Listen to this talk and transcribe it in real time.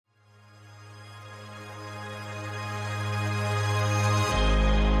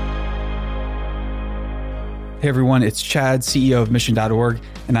Hey everyone, it's Chad, CEO of Mission.org,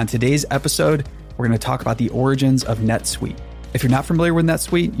 and on today's episode, we're going to talk about the origins of NetSuite. If you're not familiar with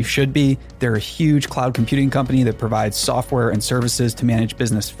NetSuite, you should be. They're a huge cloud computing company that provides software and services to manage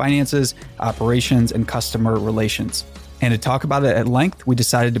business finances, operations, and customer relations. And to talk about it at length, we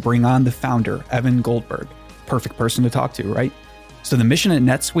decided to bring on the founder, Evan Goldberg. Perfect person to talk to, right? So the mission at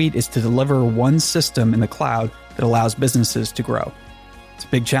NetSuite is to deliver one system in the cloud that allows businesses to grow. It's a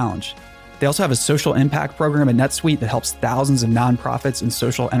big challenge. They also have a social impact program at NetSuite that helps thousands of nonprofits and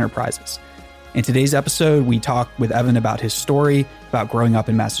social enterprises. In today's episode, we talk with Evan about his story, about growing up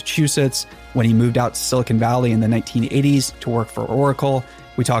in Massachusetts, when he moved out to Silicon Valley in the 1980s to work for Oracle.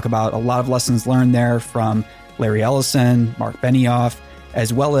 We talk about a lot of lessons learned there from Larry Ellison, Mark Benioff,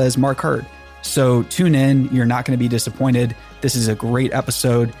 as well as Mark Hurd. So tune in. You're not going to be disappointed. This is a great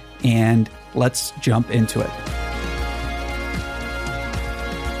episode, and let's jump into it.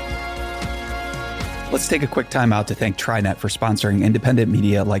 Let's take a quick time out to thank TriNet for sponsoring independent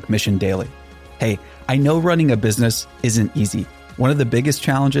media like Mission Daily. Hey, I know running a business isn't easy. One of the biggest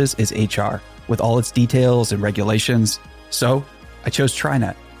challenges is HR, with all its details and regulations. So I chose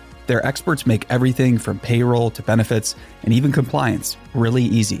TriNet. Their experts make everything from payroll to benefits and even compliance really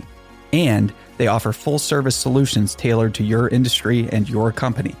easy. And they offer full-service solutions tailored to your industry and your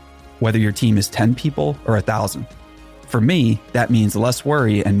company, whether your team is 10 people or 1,000. For me, that means less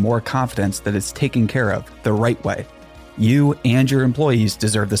worry and more confidence that it's taken care of the right way. You and your employees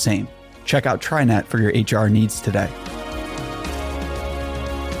deserve the same. Check out TriNet for your HR needs today.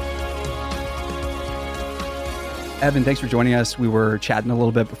 Evan, thanks for joining us. We were chatting a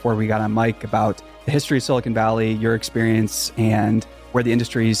little bit before we got on mic about the history of Silicon Valley, your experience, and where the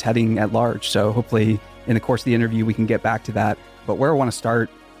industry is heading at large. So hopefully in the course of the interview, we can get back to that. But where I want to start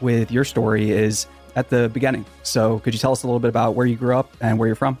with your story is at the beginning. So could you tell us a little bit about where you grew up and where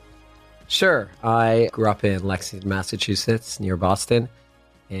you're from? Sure. I grew up in Lexington, Massachusetts, near Boston.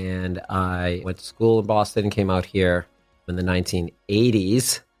 And I went to school in Boston, came out here in the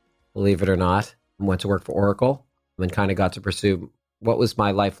 1980s, believe it or not, and went to work for Oracle, and then kind of got to pursue what was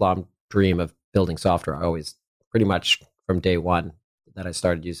my lifelong dream of building software. I always, pretty much from day one that I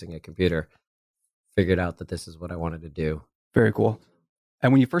started using a computer, figured out that this is what I wanted to do. Very cool.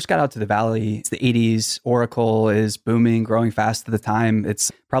 And when you first got out to the Valley, it's the 80s, Oracle is booming, growing fast at the time.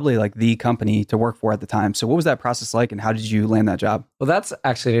 It's probably like the company to work for at the time. So what was that process like and how did you land that job? Well, that's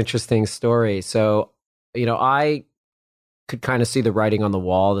actually an interesting story. So, I could kind of see the writing on the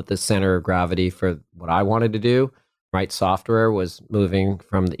wall that the center of gravity for what I wanted to do, write software, was moving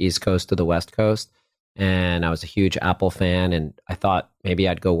from the East Coast to the West Coast. And I was a huge Apple fan. And I thought maybe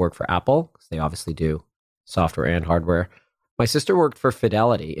I'd go work for Apple because they obviously do software and hardware. My sister worked for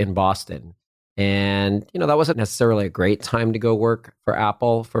Fidelity in Boston, and that wasn't necessarily a great time to go work for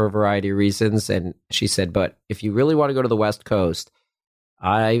Apple for a variety of reasons. And she said, but if you really want to go to the West Coast,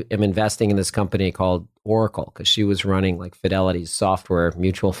 I am investing in this company called Oracle, because she was running like Fidelity's software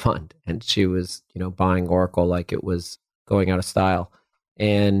mutual fund, and she was, buying Oracle like it was going out of style.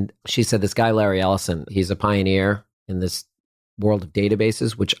 And she said, this guy, Larry Ellison, he's a pioneer in this world of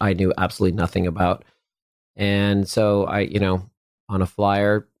databases, which I knew absolutely nothing about. And so I, on a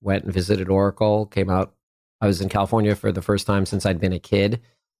flyer, went and visited Oracle, came out. I was in California for the first time since I'd been a kid,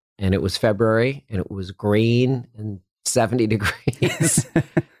 and it was February, and it was green and 70 degrees.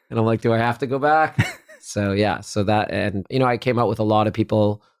 And I'm like, do I have to go back? So that, and, I came out with a lot of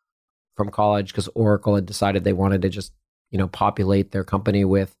people from college because Oracle had decided they wanted to just, populate their company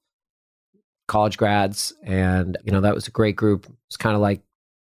with college grads. And, that was a great group. It's kind of like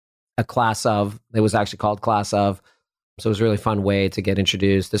a class of, it was actually called Class of. So it was a really fun way to get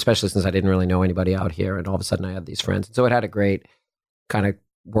introduced, especially since I didn't really know anybody out here. And all of a sudden I had these friends. And so it had a great kind of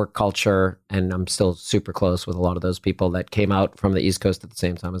work culture. And I'm still super close with a lot of those people that came out from the East Coast at the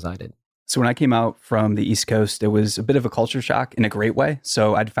same time as I did. So when I came out from the East Coast, it was a bit of a culture shock in a great way.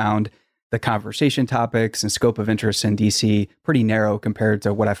 So I'd found the conversation topics and scope of interest in DC pretty narrow compared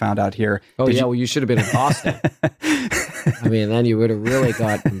to what I found out here. Oh, well, you should have been in Boston. I mean, then you would have really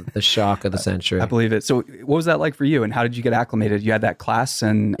gotten the shock of the century. I believe it. So what was that like for you, and how did you get acclimated? You had that class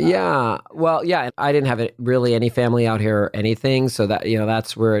and... Yeah. Well, yeah, I didn't have really any family out here or anything. So that,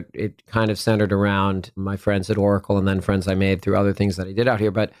 that's where it kind of centered around my friends at Oracle and then friends I made through other things that I did out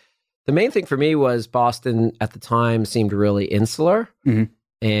here. But the main thing for me was Boston at the time seemed really insular. Mm-hmm.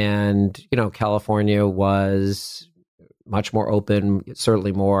 And, California was much more open,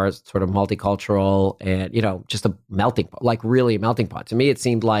 certainly more sort of multicultural and, just a melting pot, like really a melting pot. To me, it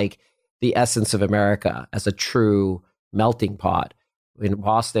seemed like the essence of America as a true melting pot. In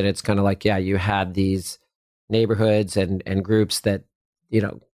Boston, it's kind of like, you had these neighborhoods and groups that,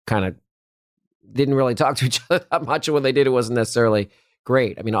 kind of didn't really talk to each other that much. And when they did, it wasn't necessarily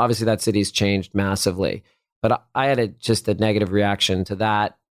great. I mean, obviously that city's changed massively, but I had just a negative reaction to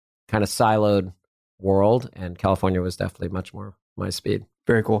that kind of siloed world, and California was definitely much more my speed.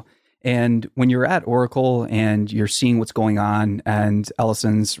 Very cool. And when you're at Oracle and you're seeing what's going on and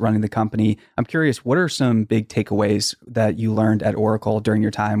Ellison's running the company, I'm curious, what are some big takeaways that you learned at Oracle during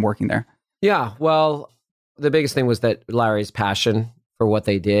your time working there? Yeah, well, the biggest thing was that Larry's passion for what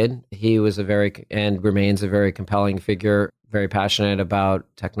they did. He was and remains a very compelling figure, very passionate about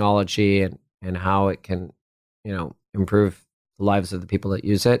technology and how it can, improve the lives of the people that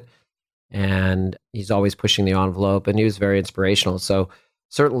use it. And he's always pushing the envelope, and he was very inspirational. So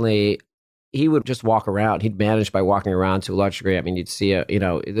certainly he would just walk around. He'd manage by walking around to a large degree. I mean, you'd see,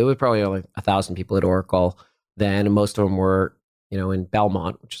 there was probably only 1,000 people at Oracle then, and most of them were, in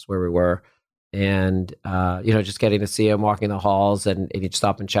Belmont, which is where we were. And, just getting to see him walking the halls, and he'd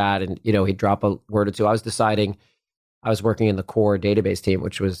stop and chat, and, he'd drop a word or two. I was working in the core database team,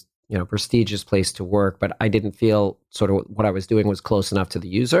 which was, prestigious place to work, but I didn't feel sort of what I was doing was close enough to the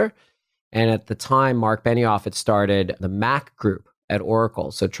user. And at the time, Mark Benioff had started the Mac group at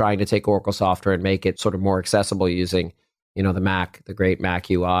Oracle. So trying to take Oracle software and make it sort of more accessible using, the great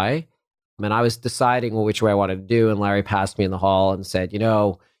Mac UI. And I was deciding which way I wanted to do. And Larry passed me in the hall and said, if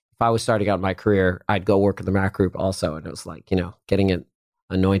I was starting out my career, I'd go work in the Mac group also. And it was like, getting it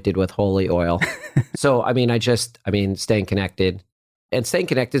anointed with holy oil. So, staying connected. And staying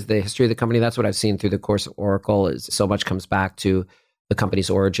connected to the history of the company, that's what I've seen through the course of Oracle, is so much comes back to the company's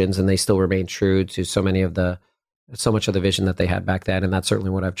origins, and they still remain true to so much of the vision that they had back then. And that's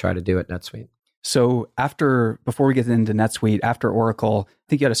certainly what I've tried to do at NetSuite. So before we get into NetSuite, after Oracle, I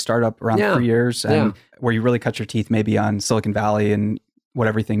think you had a startup around 3 years where you really cut your teeth maybe on Silicon Valley and what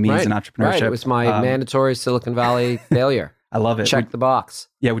everything means in entrepreneurship. Right. It was my mandatory Silicon Valley failure. I love it. Check the box.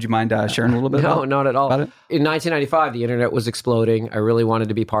 Yeah. Would you mind sharing a little bit No, not at all. About it? In 1995, the internet was exploding. I really wanted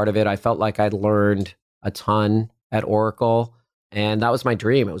to be part of it. I felt like I'd learned a ton at Oracle. And that was my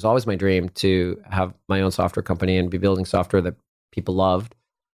dream. It was always my dream to have my own software company and be building software that people loved.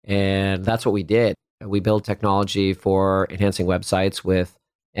 And that's what we did. We built technology for enhancing websites with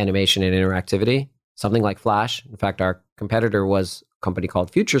animation and interactivity, something like Flash. In fact, our competitor was a company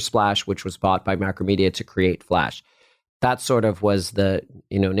called Future Splash, which was bought by Macromedia to create Flash. That sort of was the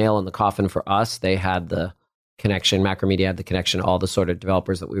nail in the coffin for us. They had the connection. Macromedia had the connection to all the sort of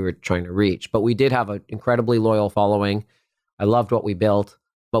developers that we were trying to reach. But we did have an incredibly loyal following. I loved what we built,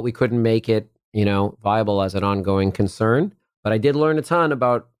 but we couldn't make it, viable as an ongoing concern. But I did learn a ton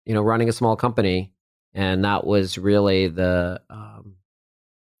about, running a small company. And that was really the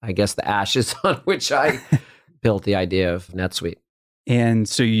ashes on which I built the idea of NetSuite. And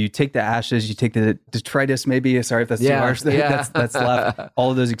so you take the ashes, you take the detritus, maybe, sorry if that's too harsh, that's left,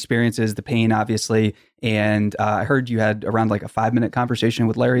 all of those experiences, the pain, obviously. And I heard you had around like a 5-minute conversation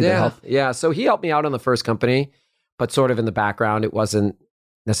with Larry that helped. Yeah. So he helped me out on the first company, but sort of in the background. It wasn't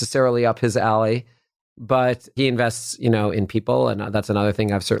necessarily up his alley, but he invests, in people. And that's another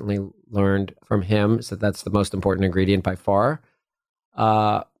thing I've certainly learned from him. So that's the most important ingredient by far.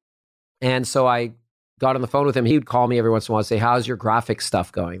 And so I got on the phone with him. He would call me every once in a while and say, how's your graphics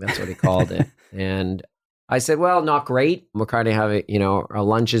stuff going? That's what he called it. And I said, well, not great. We're kind of having, our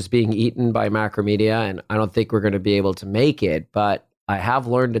lunch is being eaten by Macromedia, and I don't think we're going to be able to make it. But I have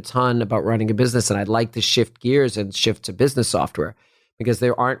learned a ton about running a business, and I'd like to shift gears and shift to business software because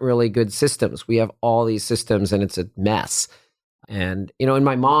there aren't really good systems. We have all these systems, and it's a mess. And, in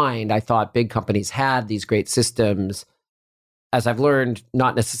my mind, I thought big companies had these great systems. As I've learned,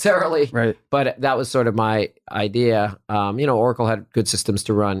 not necessarily, right. But that was sort of my idea. Oracle had good systems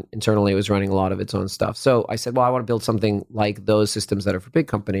to run internally. It was running a lot of its own stuff. So I said, well, I want to build something like those systems that are for big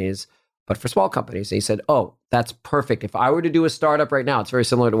companies, but for small companies. And he said, oh, that's perfect. If I were to do a startup right now, it's very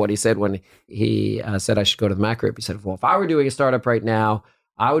similar to what he said when he said I should go to the Mac group. He said, well, if I were doing a startup right now,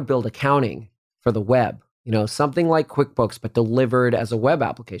 I would build accounting for the web, something like QuickBooks, but delivered as a web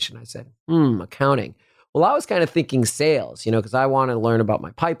application. I said, accounting. Well, I was kind of thinking sales, because I want to learn about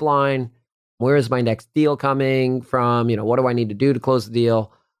my pipeline. Where is my next deal coming from? What do I need to do to close the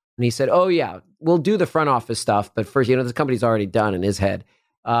deal? And he said, oh, yeah, we'll do the front office stuff. But first, the company's already done in his head.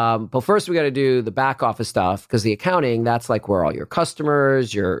 But first, we got to do the back office stuff because the accounting, that's like where all your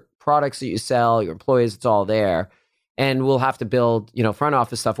customers, your products that you sell, your employees, it's all there. And we'll have to build, front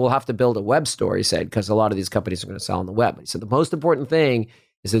office stuff. We'll have to build a web store, he said, because a lot of these companies are going to sell on the web. He said, the most important thing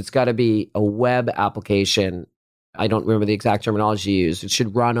is it's got to be a web application. I don't remember the exact terminology used. It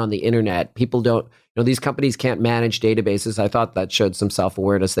should run on the internet. People don't, these companies can't manage databases. I thought that showed some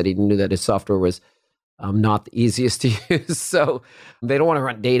self-awareness that he knew that his software was not the easiest to use. So they don't want to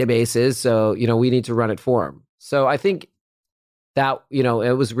run databases. So, we need to run it for them. So I think that, it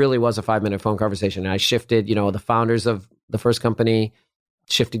was a 5-minute phone conversation. And I shifted, the founders of the first company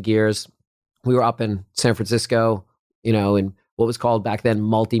shifted gears. We were up in San Francisco, in what was called back then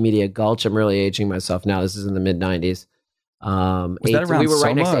Multimedia Gulch. I'm really aging myself now. This is in the mid 90s. Was that around we were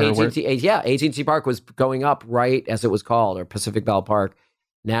right Soma, next to AT&T. Yeah, AT&T Park was going up right as it was called, or Pacific Bell Park,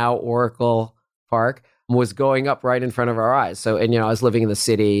 now Oracle Park, was going up right in front of our eyes. So, and I was living in the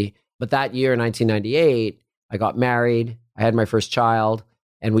city, but that year, 1998, I got married, I had my first child,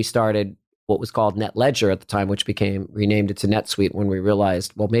 and we started what was called NetLedger at the time, which became renamed it to NetSuite when we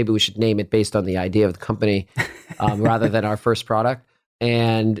realized, well, maybe we should name it based on the idea of the company rather than our first product.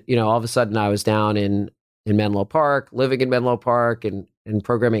 And, all of a sudden I was down in Menlo Park, living in Menlo Park and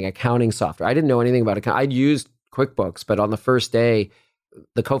programming accounting software. I didn't know anything about accounting. I'd used QuickBooks, but on the first day,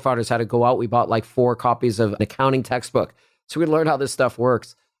 the co-founders had to go out. We bought like 4 copies of an accounting textbook so we could learn how this stuff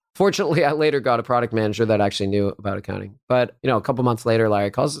works. Fortunately, I later got a product manager that actually knew about accounting. But, a couple months later, Larry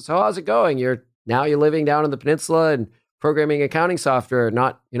calls us, so how's it going? You're living down in the peninsula and programming accounting software. You're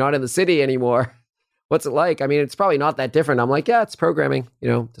not in the city anymore. What's it like? I mean, it's probably not that different. I'm like, yeah, it's programming,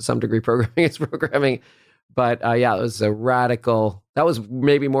 to some degree, programming is programming. But it was that was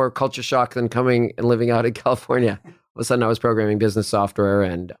maybe more culture shock than coming and living out in California. All of a sudden I was programming business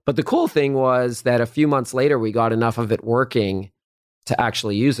software. But the cool thing was that a few months later, we got enough of it working to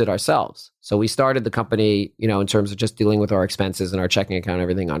actually use it ourselves. So we started the company, in terms of just dealing with our expenses and our checking account and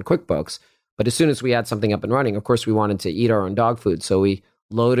everything on QuickBooks. But as soon as we had something up and running, of course, we wanted to eat our own dog food. So we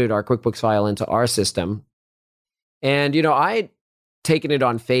loaded our QuickBooks file into our system. And, I had taken it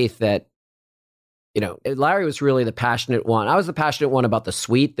on faith that, Larry was really the passionate one. I was the passionate one about the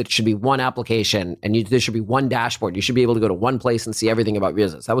suite, that it should be one application and there should be one dashboard. You should be able to go to one place and see everything about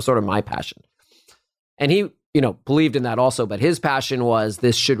business. That was sort of my passion. And he, believed in that also, but his passion was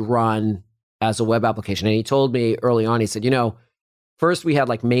this should run as a web application. And he told me early on, he said, first we had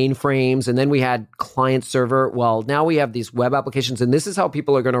like mainframes and then we had client server. Well, now we have these web applications and this is how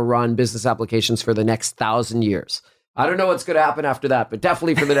people are going to run business applications for the next 1,000 years. I don't know what's going to happen after that, but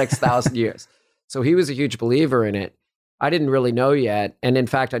definitely for the next 1,000 years. So he was a huge believer in it. I didn't really know yet. And in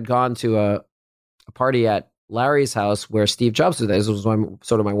fact, I'd gone to a party at Larry's house where Steve Jobs was there. This was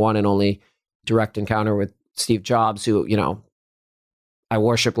sort of my one and only direct encounter with Steve Jobs, who, I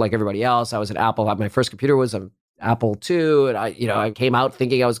worshiped like everybody else. I was at Apple. My first computer was an Apple II. And I came out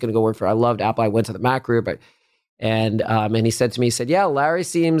thinking I was going to go work I loved Apple. I went to the Mac group. And he said to me, yeah, Larry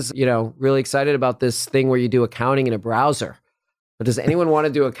seems, really excited about this thing where you do accounting in a browser. But does anyone want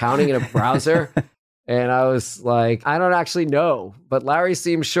to do accounting in a browser? And I was like, I don't actually know, but Larry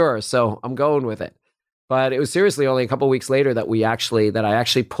seems sure. So I'm going with it. But it was seriously only a couple of weeks later that I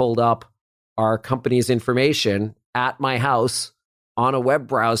actually pulled up our company's information at my house on a web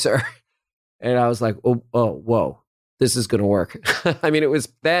browser. And I was like, oh, whoa, this is going to work. I mean, it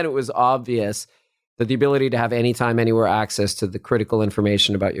was obvious that the ability to have anytime, anywhere access to the critical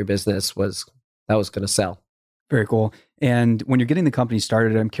information about your business was going to sell. Very cool. And when you're getting the company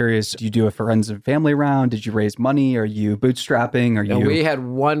started, I'm curious, do you do a friends and family round? Did you raise money? Are you bootstrapping?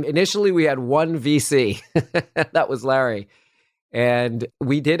 Initially we had one VC. That was Larry. And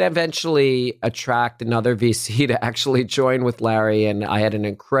we did eventually attract another VC to actually join with Larry. And I had an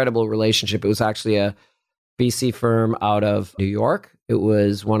incredible relationship. It was actually a VC firm out of New York. It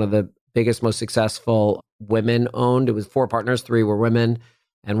was one of the biggest, most successful women owned. It was 4 partners, 3 were women.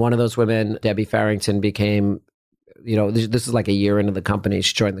 And one of those women, Debbie Farrington, became, this is like a year into the company.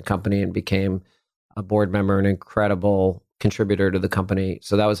 She joined the company and became a board member, an incredible contributor to the company.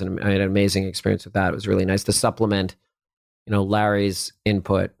 So that was I had an amazing experience with that. It was really nice to supplement, Larry's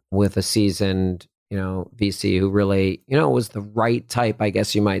input with a seasoned, VC who really, was the right type, I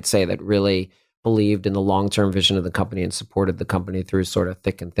guess you might say, that really believed in the long-term vision of the company and supported the company through sort of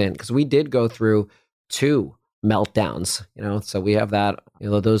thick and thin. Because we did go through 2 meltdowns, so we have that,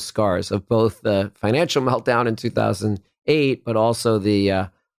 those scars of both the financial meltdown in 2008, but also the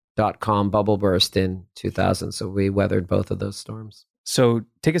 .com bubble burst in 2000. So we weathered both of those storms. So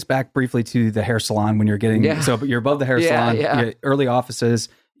take us back briefly to the hair salon when you're getting, so you're above the hair salon, you're early offices,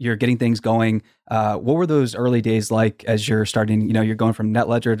 you're getting things going. What were those early days like as you're starting, you're going from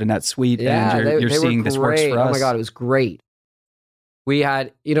NetLedger to NetSuite and you're seeing this works for us? Oh my God, it was great. We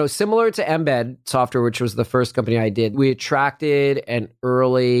had, similar to Embed Software, which was the first company I did, we attracted an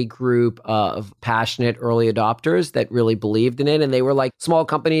early group of passionate early adopters that really believed in it. And they were like small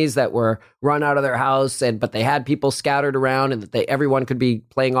companies that were run out of their house, but they had people scattered around and that everyone could be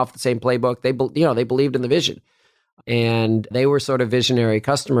playing off the same playbook. They believed in the vision. And they were sort of visionary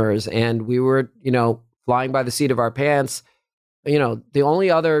customers. And we were, flying by the seat of our pants. The only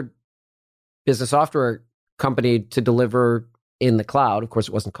other business software company to deliver in the cloud, of course,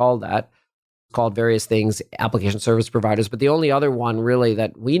 it wasn't called that, called various things, application service providers. But the only other one really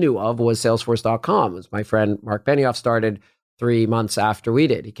that we knew of was Salesforce.com. It was my friend Mark Benioff started 3 months after we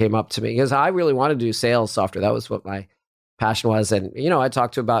did. He came up to me because I really wanted to do sales software. That was what my passion was. And, I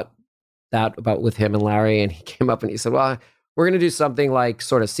talked about with him and Larry, and he came up and he said, well, we're going to do something like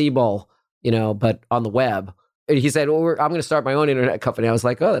sort of Siebel, but on the web. And he said, well, I'm going to start my own internet company. I was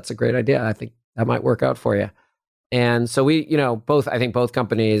like, oh, that's a great idea. I think that might work out for you. And so we, I think both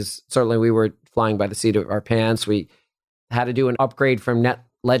companies, certainly we were flying by the seat of our pants. We had to do an upgrade from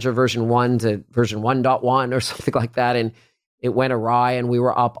NetLedger version 1 to version 1.1 or something like that. And it went awry, and we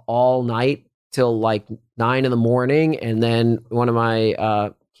were up all night till like 9 a.m. And then one of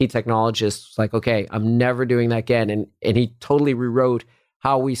my key technologists was like, okay, I'm never doing that again. And he totally rewrote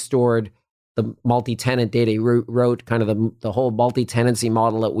how we stored the multi-tenant data. He wrote kind of the whole multi-tenancy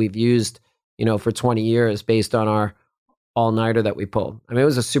model that we've used, for 20 years based on our all-nighter that we pulled. I mean, it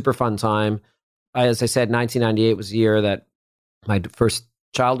was a super fun time. As I said, 1998 was the year that my first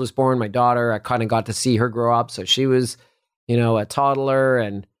child was born, my daughter. I kind of got to see her grow up. So she was, a toddler,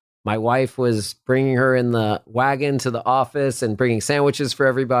 and my wife was bringing her in the wagon to the office and bringing sandwiches for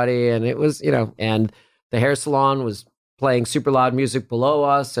everybody. And it was, and the hair salon was playing super loud music below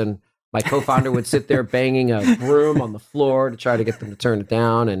us. And my co-founder would sit there banging a broom on the floor to try to get them to turn it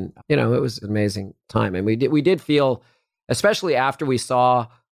down. And, it was an amazing time. And we did feel, especially after we saw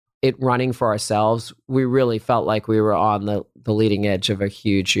it running for ourselves, we really felt like we were on the leading edge of a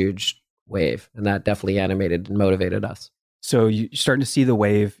huge, huge wave. And that definitely animated and motivated us. So you're starting to see the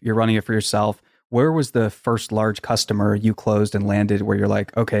wave, you're running it for yourself. Where was the first large customer you closed and landed where you're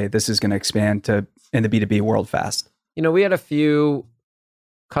like, okay, this is going to expand in the B2B world fast? We had a few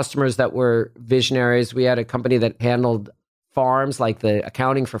customers that were visionaries. We had a company that handled farms, like the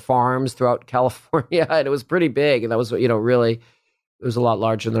accounting for farms throughout California. And it was pretty big. And that was, really, it was a lot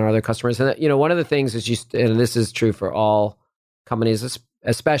larger than our other customers. And, one of the things is and this is true for all companies,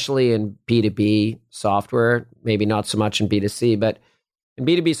 especially in B2B software, maybe not so much in B2C, but in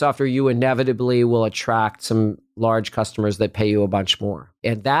B2B software, you inevitably will attract some large customers that pay you a bunch more.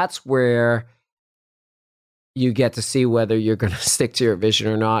 And that's where you get to see whether you're going to stick to your vision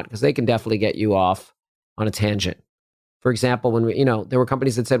or not, because they can definitely get you off on a tangent. For example, when there were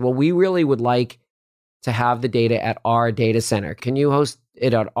companies that said, well, we really would like to have the data at our data center. Can you host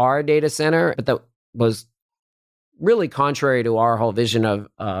it at our data center? But that was really contrary to our whole vision of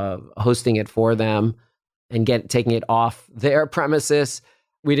hosting it for them and taking it off their premises.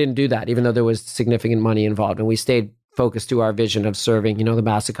 We didn't do that, even though there was significant money involved. And we stayed focused to our vision of serving, the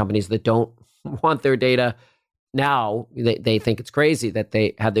massive companies that don't want their data. Now they think it's crazy that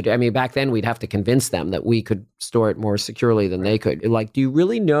they had the. I mean, back then we'd have to convince them that we could store it more securely than they could. Like, do you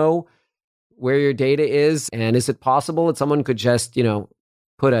really know where your data is? And is it possible that someone could just,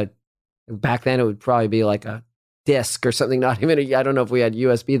 back then it would probably be like a disk or something, not even I don't know if we had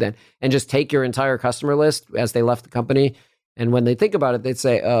USB then, and just take your entire customer list as they left the company. And when they think about it, they'd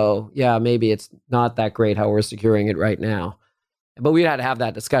say, oh, yeah, maybe it's not that great how we're securing it right now. But we had to have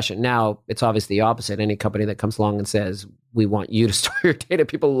that discussion. Now, it's obviously the opposite. Any company that comes along and says, we want you to store your data,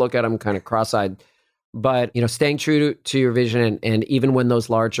 people look at them kind of cross-eyed. But, staying true to your vision, and even when those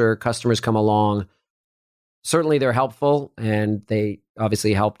larger customers come along, certainly they're helpful, and they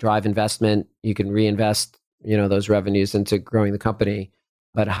obviously help drive investment. You can reinvest, those revenues into growing the company.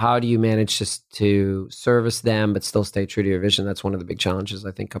 But how do you manage to service them but still stay true to your vision? That's one of the big challenges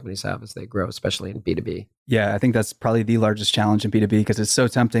I think companies have as they grow, especially in B2B. Yeah, I think that's probably the largest challenge in B2B, because it's so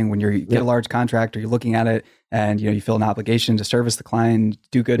tempting when you get a large contract or you're looking at it and you feel an obligation to service the client,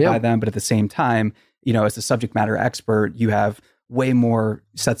 do good by them. But at the same time, as a subject matter expert, you have way more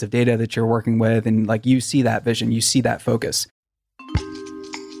sets of data that you're working with. And like, you see that vision, you see that focus.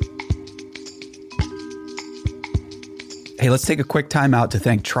 Hey, let's take a quick time out to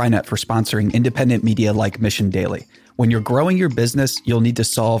thank TriNet for sponsoring independent media like Mission Daily. When you're growing your business, you'll need to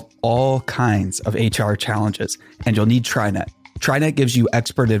solve all kinds of HR challenges, and you'll need TriNet. TriNet gives you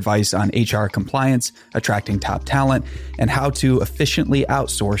expert advice on HR compliance, attracting top talent, and how to efficiently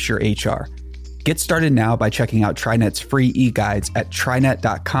outsource your HR. Get started now by checking out TriNet's free e-guides at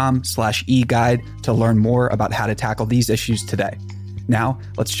trinet.com/e-guide to learn more about how to tackle these issues today. Now,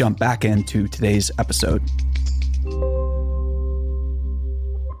 let's jump back into today's episode.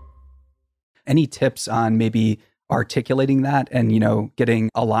 Any tips on maybe articulating that and, getting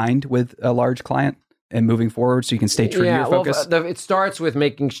aligned with a large client and moving forward so you can stay true to your focus? It starts with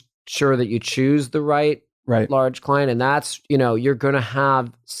making sure that you choose the right right. large client. And that's, you're going to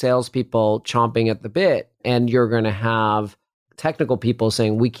have salespeople chomping at the bit, and you're going to have technical people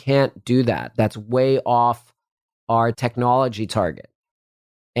saying, we can't do that. That's way off our technology target.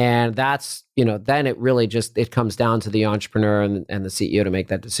 And that's, then it really it comes down to the entrepreneur and the CEO to make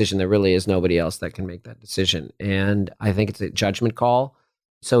that decision. There really is nobody else that can make that decision. And I think it's a judgment call.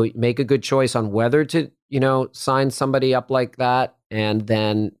 So make a good choice on whether to, sign somebody up like that and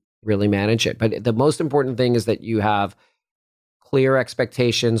then really manage it. But the most important thing is that you have clear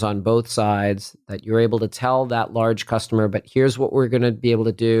expectations on both sides, that you're able to tell that large customer, but here's what we're going to be able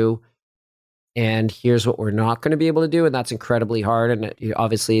to do. And here's what we're not going to be able to do. And that's incredibly hard. And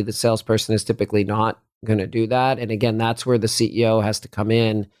obviously the salesperson is typically not going to do that. And again, that's where the CEO has to come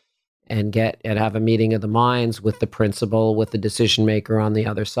in and have a meeting of the minds with the principal, with the decision maker on the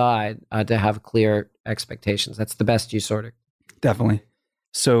other side, to have clear expectations. That's the best use order. Definitely.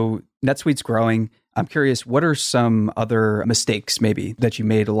 So NetSuite's growing. I'm curious, what are some other mistakes maybe that you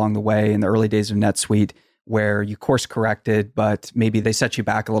made along the way in the early days of NetSuite, where you course corrected, but maybe they set you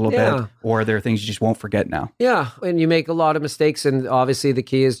back a little bit, or there are things you just won't forget now? Yeah, and you make a lot of mistakes, and obviously the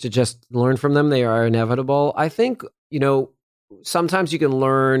key is to just learn from them. They are inevitable. I think, sometimes you can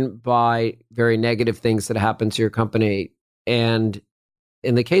learn by very negative things that happen to your company. And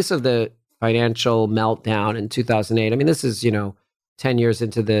in the case of the financial meltdown in 2008, I mean, this is, 10 years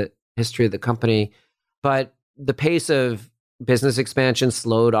into the history of the company, but the pace of business expansion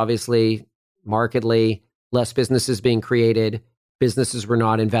slowed, obviously, markedly. Less businesses being created. Businesses were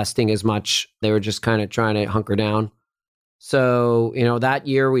not investing as much. They were just kind of trying to hunker down. So, that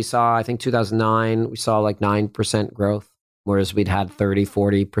year we saw, I think 2009, we saw like 9% growth, whereas we'd had 30,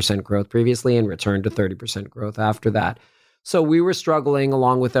 40% growth previously and returned to 30% growth after that. So we were struggling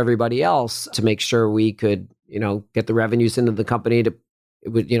along with everybody else to make sure we could, get the revenues into the company.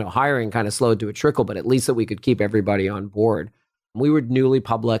 Hiring kind of slowed to a trickle, but at least that we could keep everybody on board. We were newly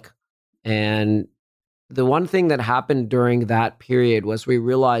public, and the one thing that happened during that period was we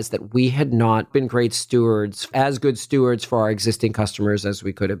realized that we had not been as good stewards for our existing customers as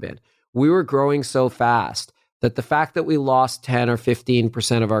we could have been. We were growing so fast that the fact that we lost 10 or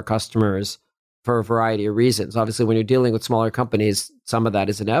 15% of our customers for a variety of reasons. Obviously, when you're dealing with smaller companies, some of that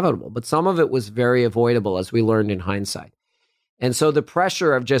is inevitable, but some of it was very avoidable, as we learned in hindsight. And so the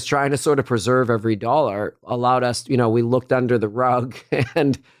pressure of just trying to sort of preserve every dollar allowed us, we looked under the rug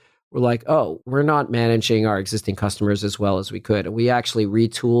and we're like, oh, we're not managing our existing customers as well as we could. And we actually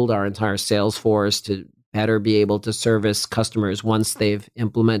retooled our entire sales force to better be able to service customers once they've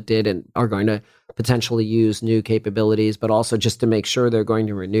implemented and are going to potentially use new capabilities, but also just to make sure they're going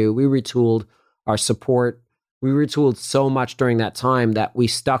to renew. We retooled our support. We retooled so much during that time that we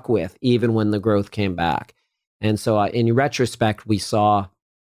stuck with even when the growth came back. And so in retrospect, we saw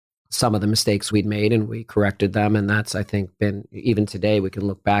some of the mistakes we'd made and we corrected them. And that's, I think, been, even today, we can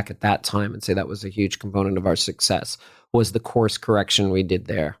look back at that time and say that was a huge component of our success, was the course correction we did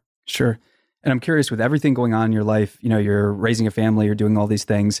there. Sure. And I'm curious, with everything going on in your life, you're raising a family, you're doing all these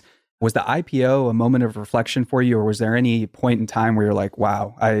things. Was the IPO a moment of reflection for you, or was there any point in time where you're like,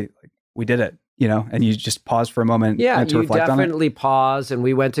 wow, we did it? And you just paused for a moment to reflect on it? Yeah, you definitely paused. And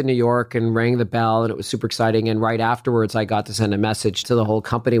we went to New York and rang the bell, and it was super exciting. And right afterwards, I got to send a message to the whole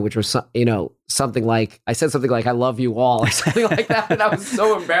company, which was, something like, I said something like, I love you all, or something like that. And I was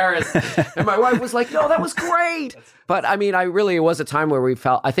so embarrassed. And my wife was like, no, that was great. But it was a time where we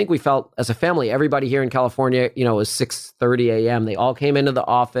felt as a family, everybody here in California, it was 6:30 a.m. They all came into the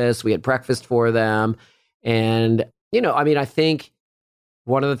office. We had breakfast for them. And, I think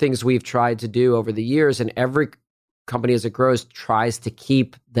one of the things we've tried to do over the years, and every company as it grows tries to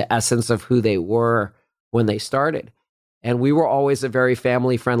keep the essence of who they were when they started. And we were always a very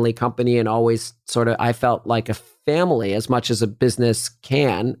family-friendly company, and always I felt like a family as much as a business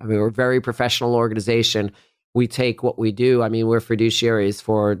can. We're a very professional organization. We take what we do. We're fiduciaries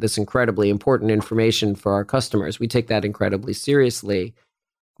for this incredibly important information for our customers. We take that incredibly seriously,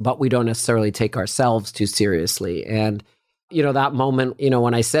 but we don't necessarily take ourselves too seriously. And that moment,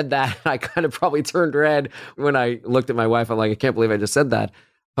 when I said that, I kind of probably turned red when I looked at my wife. I'm like, I can't believe I just said that.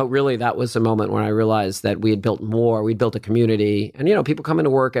 But really, that was a moment when I realized that we had built more. We'd built a community, and people come into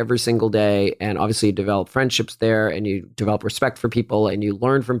work every single day, and obviously you develop friendships there, and you develop respect for people, and you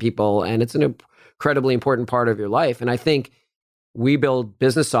learn from people, and it's an incredibly important part of your life. And I think we build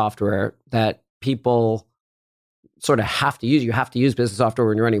business software that people sort of have to use. You have to use business software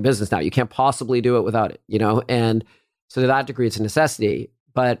when you're running a business now. You can't possibly do it without it, and so to that degree, it's a necessity.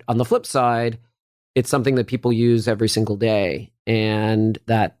 But on the flip side, it's something that people use every single day. And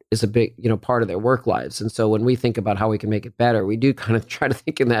that is a big, part of their work lives. And so when we think about how we can make it better, we do kind of try to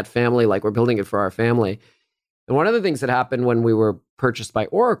think in that family, like we're building it for our family. And one of the things that happened when we were purchased by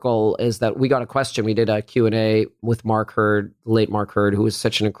Oracle is that we got a question. We did a Q&A with Mark Hurd, the late Mark Hurd, who was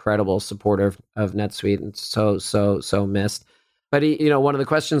such an incredible supporter of NetSuite and so missed. But one of the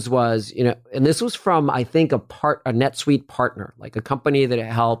questions was, and this was from, I think, a NetSuite partner, like a company that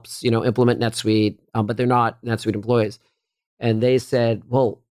helps, implement NetSuite, but they're not NetSuite employees. And they said,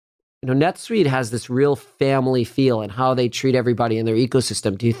 well, NetSuite has this real family feel and how they treat everybody in their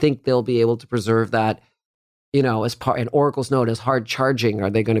ecosystem. Do you think they'll be able to preserve that, as part, and Oracle's known as hard charging. Are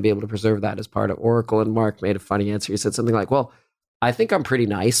they going to be able to preserve that as part of Oracle? And Mark made a funny answer. He said something like, well, I think I'm pretty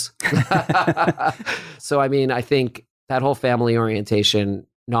nice. So, I think that whole family orientation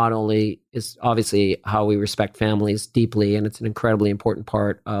not only is obviously how we respect families deeply, and it's an incredibly important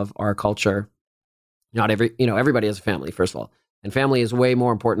part of our culture. Everybody has a family, first of all. And family is way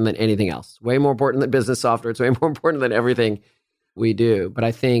more important than anything else. Way more important than business software. It's way more important than everything we do. But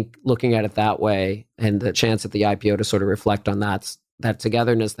I think looking at it that way and the chance at the IPO to sort of reflect on that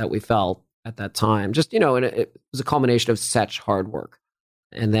togetherness that we felt at that time, just, and it was a culmination of such hard work.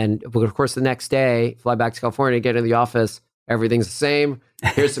 And then, of course, the next day, fly back to California, get in the office, everything's the same.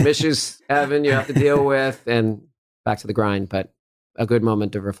 Here's some issues, Evan, you have to deal with, and back to the grind. But a good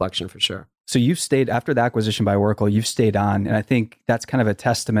moment of reflection for sure. So you've stayed, after the acquisition by Oracle, you've stayed on. And I think that's kind of a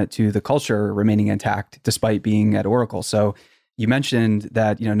testament to the culture remaining intact despite being at Oracle. So you mentioned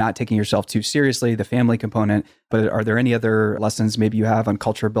that, not taking yourself too seriously, the family component, but are there any other lessons maybe you have on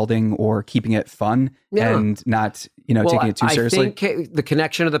culture building or keeping it fun and not, taking it too seriously? I think the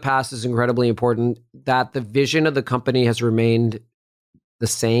connection of the past is incredibly important, that the vision of the company has remained the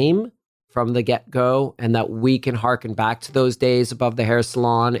same from the get-go, and that we can harken back to those days above the hair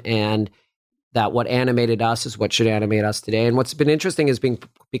salon, and that what animated us is what should animate us today. And what's been interesting is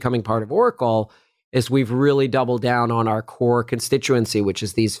becoming part of Oracle is we've really doubled down on our core constituency, which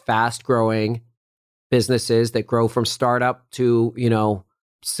is these fast-growing businesses that grow from startup to,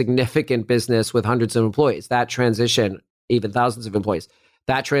 significant business with hundreds of employees. That transition, even thousands of employees,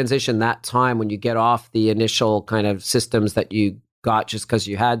 that transition, that time when you get off the initial kind of systems that you got just because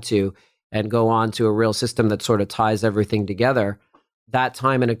you had to and go on to a real system that sort of ties everything together, that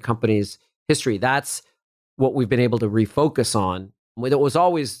time in a company's history, that's what we've been able to refocus on. It was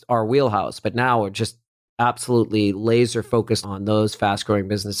always our wheelhouse, but now we're just absolutely laser focused on those fast growing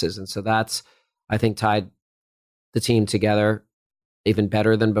businesses. And so that's, I think, tied the team together even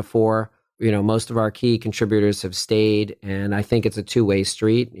better than before. Most of our key contributors have stayed, and I think it's a two-way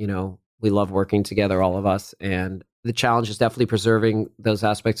street. We love working together, all of us. And the challenge is definitely preserving those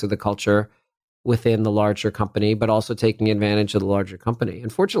aspects of the culture within the larger company, but also taking advantage of the larger company.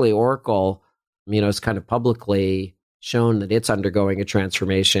 Unfortunately, Oracle, has kind of publicly shown that it's undergoing a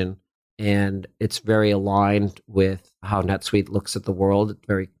transformation, and it's very aligned with how NetSuite looks at the world.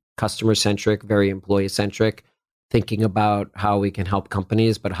 Very customer-centric, very employee-centric, thinking about how we can help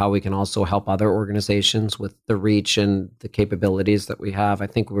companies, but how we can also help other organizations with the reach and the capabilities that we have. I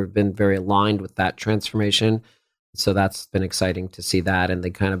think we've been very aligned with that transformation. So that's been exciting to see that and the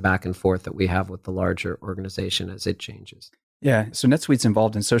kind of back and forth that we have with the larger organization as it changes. Yeah. So NetSuite's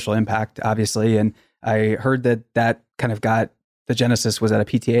involved in social impact, obviously. And I heard that kind of got the genesis. Was at a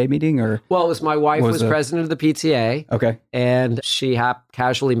PTA meeting or? Well, it was my wife was president of the PTA. Okay. And she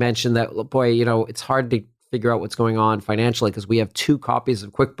casually mentioned that, boy, it's hard to figure out what's going on financially because we have 2 copies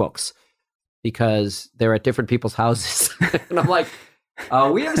of QuickBooks because they're at different people's houses. And I'm like,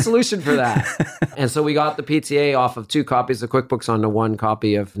 we have a solution for that. And so we got the PTA off of 2 copies of QuickBooks onto 1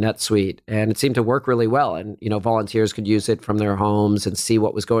 copy of NetSuite. And it seemed to work really well. And, volunteers could use it from their homes and see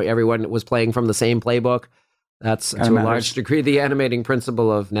what was going. Everyone was playing from the same playbook. That's to a large degree the animating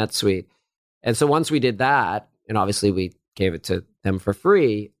principle of NetSuite. And so once we did that, and obviously we gave it to them for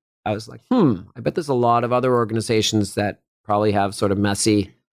free, I was like, I bet there's a lot of other organizations that probably have sort of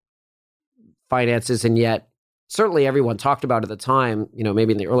messy finances, and yet certainly everyone talked about at the time,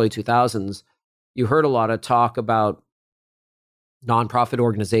 maybe in the early 2000s, you heard a lot of talk about nonprofit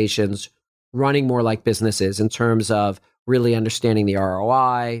organizations running more like businesses in terms of really understanding the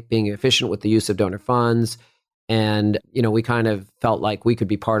ROI, being efficient with the use of donor funds. And, we kind of felt like we could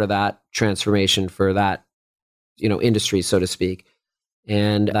be part of that transformation for that, industry, so to speak.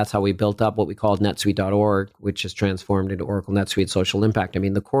 And that's how we built up what we called NetSuite.org, which has transformed into Oracle NetSuite Social Impact.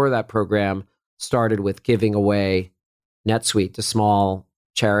 The core of that program started with giving away NetSuite to small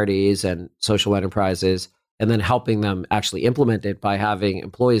charities and social enterprises, and then helping them actually implement it by having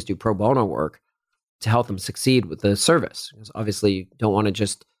employees do pro bono work to help them succeed with the service. Because obviously you don't want to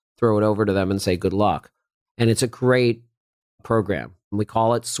just throw it over to them and say good luck. And it's a great program. We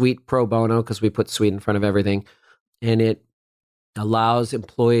call it Suite Pro Bono because we put Suite in front of everything. And it allows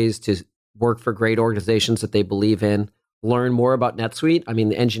employees to work for great organizations that they believe in, learn more about NetSuite. I mean,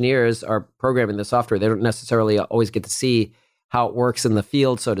 the engineers are programming the software. They don't necessarily always get to see how it works in the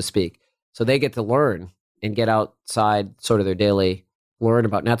field, so to speak. So they get to learn and get outside sort of their daily learn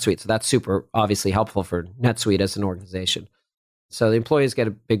about NetSuite. So that's super obviously helpful for NetSuite as an organization. So the employees get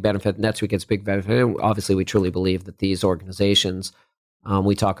a big benefit. NetSuite gets a big benefit. And obviously, we truly believe that these organizations,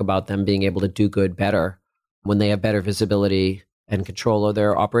 we talk about them being able to do good better when they have better visibility and control of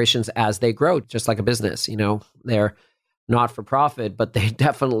their operations as they grow, just like a business. They're not for profit, but they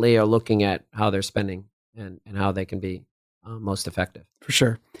definitely are looking at how they're spending and how they can be most effective. For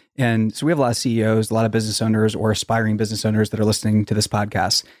sure. And so we have a lot of CEOs, a lot of business owners or aspiring business owners that are listening to this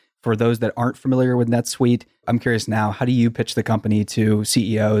podcast. For those that aren't familiar with NetSuite, I'm curious now, how do you pitch the company to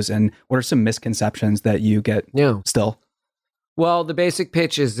CEOs, and what are some misconceptions that you get still? Well, the basic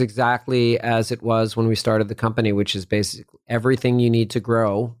pitch is exactly as it was when we started the company, which is basically everything you need to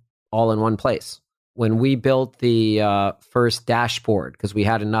grow all in one place. When we built the first dashboard, because we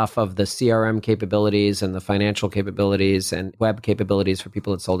had enough of the CRM capabilities and the financial capabilities and web capabilities for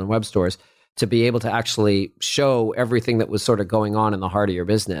people that sold in web stores to be able to actually show everything that was sort of going on in the heart of your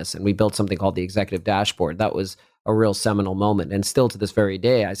business. And we built something called the executive dashboard. That was a real seminal moment. And still to this very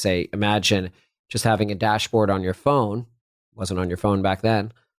day, I say, imagine just having a dashboard on your phone. Wasn't on your phone back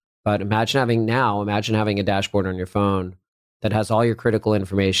then, but imagine having a dashboard on your phone that has all your critical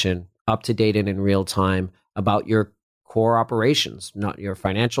information up to date and in real time about your core operations, not your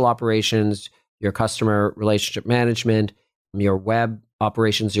financial operations, your customer relationship management, your web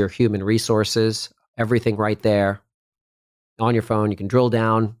operations, your human resources, everything right there on your phone. You can drill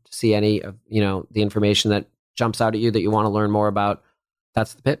down to see any of, the information that jumps out at you that you want to learn more about.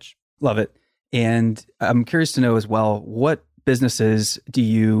 That's the pitch. Love it. And I'm curious to know as well, what businesses do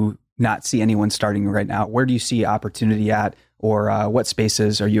you not see anyone starting right now? Where do you see opportunity at, or what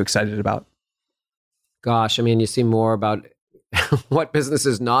spaces are you excited about? Gosh, I mean, you see more about what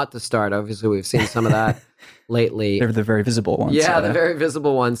businesses not to start. Obviously, we've seen some of that lately. They're the very visible ones. Yeah, the very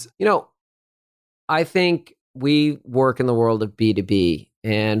visible ones. I think we work in the world of B2B,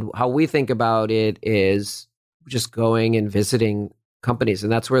 and how we think about it is just going and visiting companies.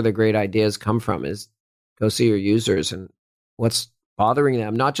 And that's where the great ideas come from, is go see your users and what's bothering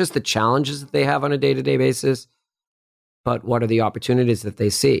them, not just the challenges that they have on a day-to-day basis, but what are the opportunities that they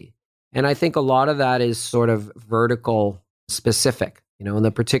see. And I think a lot of that is sort of vertical specific, in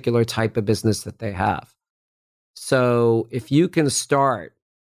the particular type of business that they have. So if you can start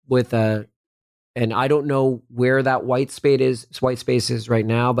with and I don't know where that white space is right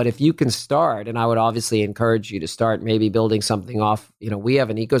now, but if you can start, and I would obviously encourage you to start maybe building something off, we have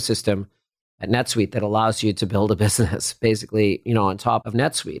an ecosystem at NetSuite that allows you to build a business basically, on top of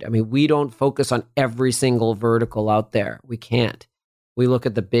NetSuite. I mean, we don't focus on every single vertical out there. We can't. We look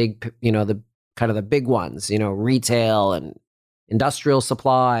at the big, the kind of the big ones, retail and industrial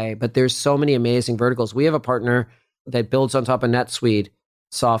supply, but there's so many amazing verticals. We have a partner that builds on top of NetSuite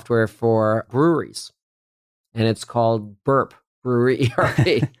software for breweries, and it's called Burp Brewery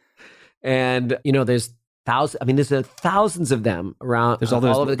ERP. And there's thousands of them around. There's all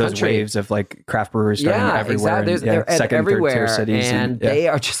over the those country. Waves of like craft brewers starting everywhere. Exactly. They're second, everywhere, third tier cities, and they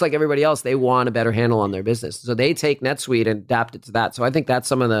are just like everybody else. They want a better handle on their business, so they take NetSuite and adapt it to that. So I think that's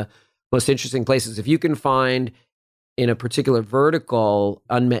some of the most interesting places. If you can find in a particular vertical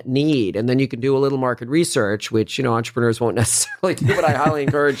unmet need, and then you can do a little market research, which entrepreneurs won't necessarily do, but I highly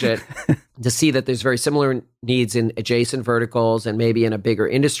encourage it, to see that there's very similar needs in adjacent verticals and maybe in a bigger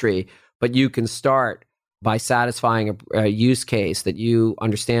industry. But you can start by satisfying a use case that you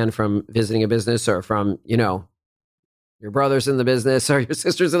understand from visiting a business, or from your brothers in the business or your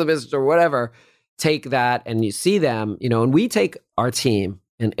sisters in the business or whatever. Take that and you see them, and we take our team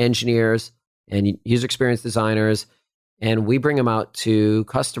and engineers and user experience designers, and we bring them out to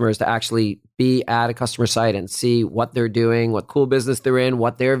customers to actually be at a customer site and see what they're doing, what cool business they're in,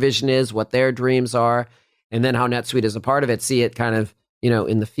 what their vision is, what their dreams are, and then how NetSuite is a part of it, see it kind of,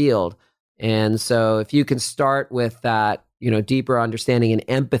 in the field. And so if you can start with that, deeper understanding and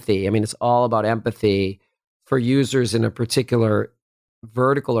empathy, I mean, it's all about empathy for users in a particular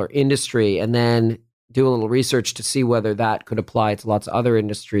vertical or industry, and then do a little research to see whether that could apply to lots of other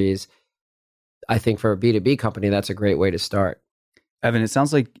industries. I think for a B2B company, that's a great way to start. Evan, it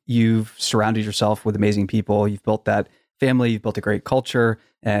sounds like you've surrounded yourself with amazing people. You've built that family, you've built a great culture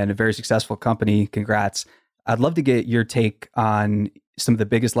and a very successful company. Congrats. I'd love to get your take on some of the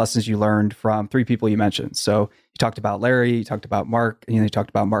biggest lessons you learned from three people you mentioned. So you talked about Larry, you talked about Mark, and you talked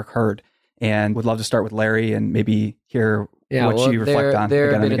about Mark Hurd. And would love to start with Larry and maybe hear what you reflect on.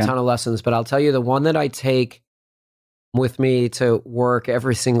 There have been a ton of lessons, but I'll tell you the one that I take with me to work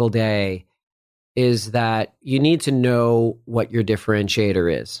every single day is that you need to know what your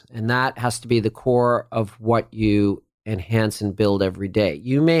differentiator is. And that has to be the core of what you enhance and build every day.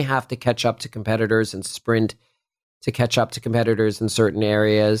 You may have to catch up to competitors and sprint to catch up to competitors in certain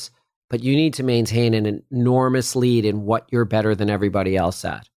areas, but you need to maintain an enormous lead in what you're better than everybody else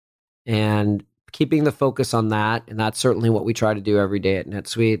at. And keeping the focus on that, and that's certainly what we try to do every day at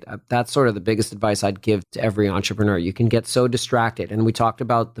NetSuite. That's sort of the biggest advice I'd give to every entrepreneur. You can get so distracted, and we talked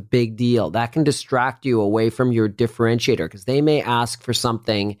about the big deal. That can distract you away from your differentiator because they may ask for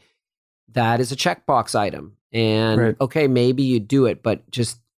something that is a checkbox item. And okay, maybe you do it, but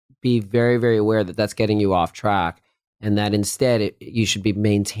just be very, very aware that that's getting you off track and that instead you should be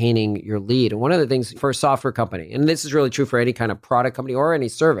maintaining your lead. And one of the things for a software company, and this is really true for any kind of product company or any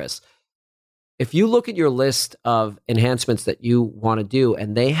service, if you look at your list of enhancements that you want to do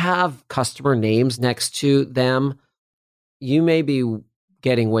and they have customer names next to them, you may be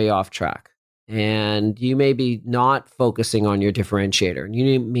getting way off track and you may be not focusing on your differentiator and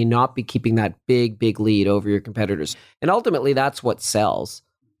you may not be keeping that big, big lead over your competitors. And ultimately, that's what sells.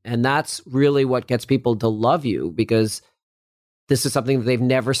 And that's really what gets people to love you because this is something that they've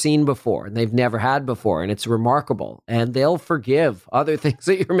never seen before and they've never had before. And it's remarkable. And they'll forgive other things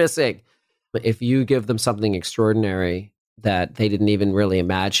that you're missing. But if you give them something extraordinary that they didn't even really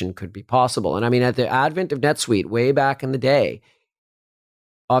imagine could be possible. And I mean, at the advent of NetSuite, way back in the day,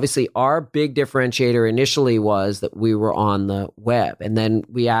 obviously our big differentiator initially was that we were on the web. And then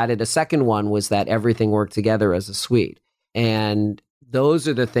we added a second one was that everything worked together as a suite. And those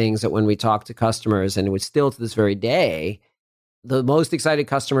are the things that when we talk to customers, and it was still to this very day, the most excited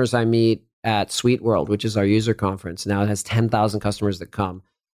customers I meet at Suite World, which is our user conference, now it has 10,000 customers that come.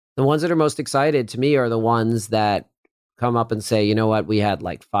 The ones that are most excited to me are the ones that come up and say, you know what, we had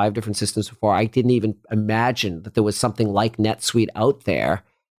like 5 different systems before. I didn't even imagine that there was something like NetSuite out there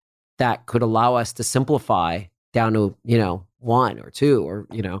that could allow us to simplify down to, 1 or 2 or,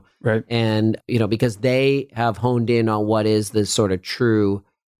 Right. And, because they have honed in on what is the sort of true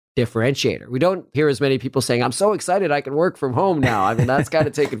differentiator. We don't hear as many people saying, I'm so excited I can work from home now. I mean, that's kind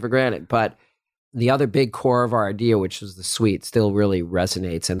of taken for granted. But the other big core of our idea, which was the suite, still really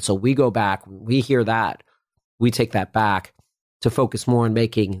resonates. And so we go back, when we hear that, we take that back to focus more on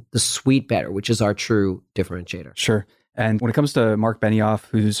making the suite better, which is our true differentiator. Sure. And when it comes to Mark Benioff,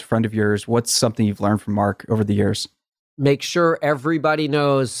 who's a friend of yours, what's something you've learned from Mark over the years? Make sure everybody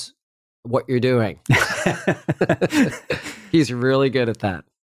knows what you're doing. He's really good at that.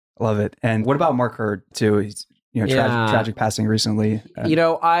 Love it. And what about Mark Hurd too? He's tragic passing recently.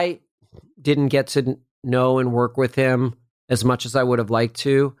 I didn't get to know and work with him as much as I would have liked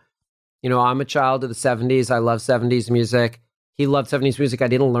to. I'm a child of the 70s. I love 70s music. He loved 70s music. I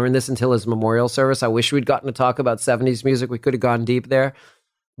didn't learn this until his memorial service. I wish we'd gotten to talk about 70s music. We could have gone deep there.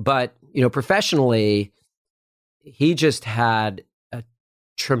 But, professionally, he just had a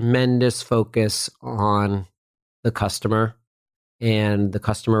tremendous focus on the customer and the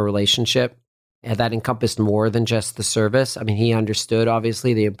customer relationship. And that encompassed more than just the service. I mean, he understood,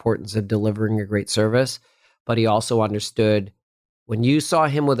 obviously, the importance of delivering a great service, but he also understood when you saw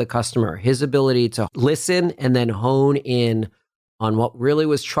him with a customer, his ability to listen and then hone in on what really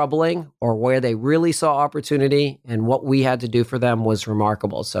was troubling or where they really saw opportunity and what we had to do for them was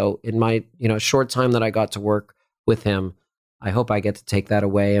remarkable. So in my, short time that I got to work with him, I hope I get to take that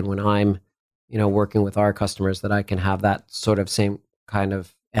away. And when I'm, working with our customers, that I can have that sort of same kind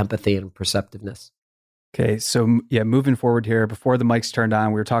of empathy and perceptiveness. Okay. So moving forward here, before the mics turned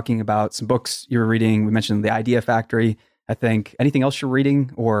on, we were talking about some books you were reading. We mentioned The Idea Factory. I think anything else you're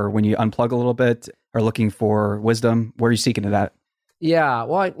reading, or when you unplug a little bit or looking for wisdom, where are you seeking it at? Yeah.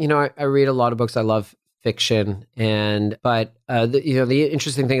 Well, I read a lot of books. I love fiction. But the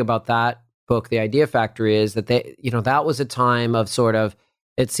interesting thing about that book, The Idea Factory, is that that was a time of sort of,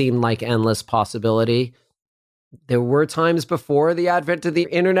 it seemed like endless possibility. There were times before the advent of the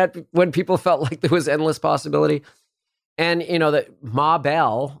internet when people felt like there was endless possibility. And, that Ma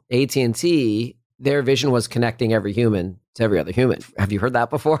Bell, AT&T, their vision was connecting every human to every other human. Have you heard that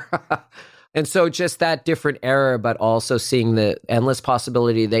before? And so just that different era, but also seeing the endless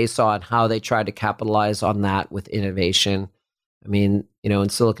possibility they saw and how they tried to capitalize on that with innovation. I mean, in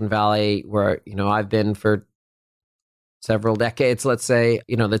Silicon Valley, where, I've been for several decades, let's say,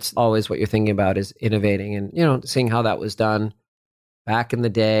 that's always what you're thinking about is innovating and, seeing how that was done back in the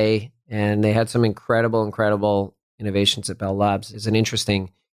day. And they had some incredible innovations at Bell Labs is an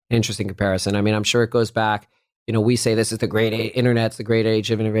interesting comparison. I mean, I'm sure it goes back, we say this is the great internet's the great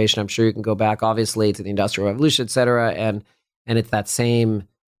age of innovation. I'm sure you can go back, obviously, to the Industrial Revolution, et cetera. And it's that same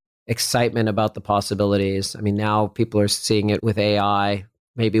excitement about the possibilities. I mean, now people are seeing it with AI,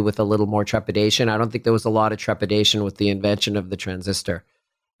 maybe with a little more trepidation. I don't think there was a lot of trepidation with the invention of the transistor,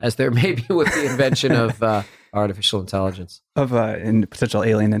 as there may be with the invention of artificial intelligence. And potential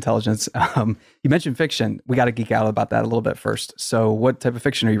alien intelligence. You mentioned fiction. We got to geek out about that a little bit first. So what type of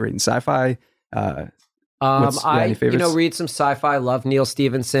fiction are you reading? Sci-fi? I read some sci-fi. Love Neil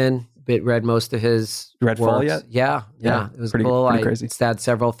Stephenson. Read most of his You read works. Fall yet? Yeah. It was pretty cool. crazy. I had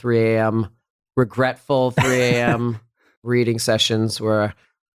several 3 a.m. regretful 3 a.m. reading sessions where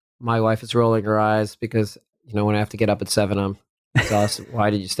my wife is rolling her eyes because, when I have to get up at 7, I'm exhausted.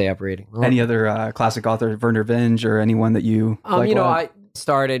 Why did you stay up reading? Well, any other classic author, Werner Vinge, or anyone that you like? I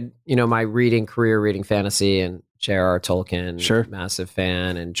started, my reading career reading fantasy, and J.R.R. Tolkien, Sure. Massive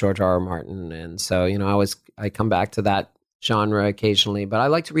fan, and George R.R. Martin. And so, I come back to that genre occasionally, but I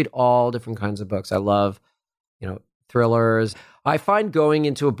like to read all different kinds of books. I love, thrillers. I find going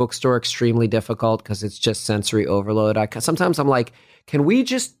into a bookstore extremely difficult because it's just sensory overload. Sometimes I'm like, can we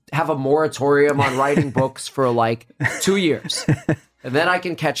just have a moratorium on writing books for like 2 years? And then I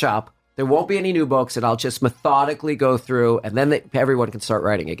can catch up. There won't be any new books, and I'll just methodically go through, and then everyone can start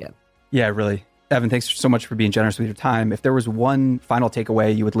writing again. Yeah, really. Evan, thanks so much for being generous with your time. If there was one final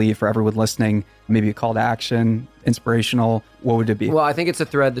takeaway you would leave for everyone listening, maybe a call to action, inspirational, what would it be? Well, I think it's a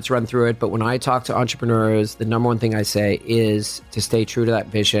thread that's run through it. But when I talk to entrepreneurs, the number one thing I say is to stay true to that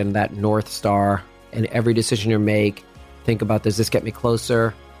vision, that North Star, and every decision you make, think about, does this get me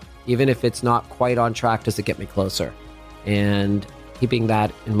closer? Even if it's not quite on track, does it get me closer? And keeping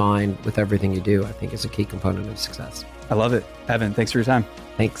that in mind with everything you do, I think is a key component of success. I love it. Evan, thanks for your time.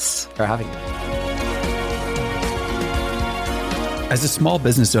 Thanks for having me. As a small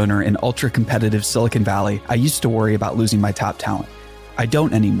business owner in ultra-competitive Silicon Valley, I used to worry about losing my top talent. I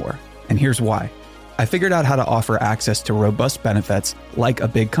don't anymore, and here's why. I figured out how to offer access to robust benefits like a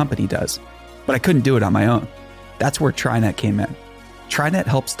big company does, but I couldn't do it on my own. That's where TriNet came in. TriNet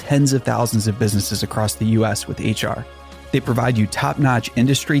helps tens of thousands of businesses across the US with HR. They provide you top-notch,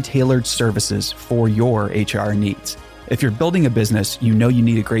 industry-tailored services for your HR needs. If you're building a business, you know you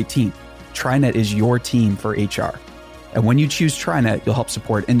need a great team. TriNet is your team for HR. And when you choose TriNet, you'll help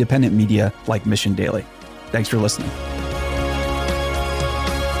support independent media like Mission Daily. Thanks for listening.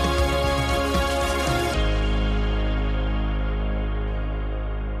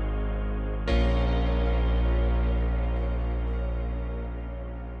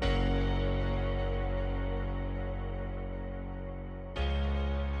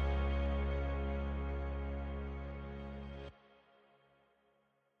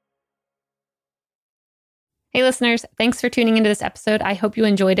 Hey listeners, thanks for tuning into this episode. I hope you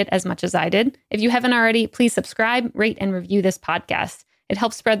enjoyed it as much as I did. If you haven't already, please subscribe, rate, and review this podcast. It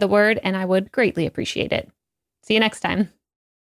helps spread the word, and I would greatly appreciate it. See you next time.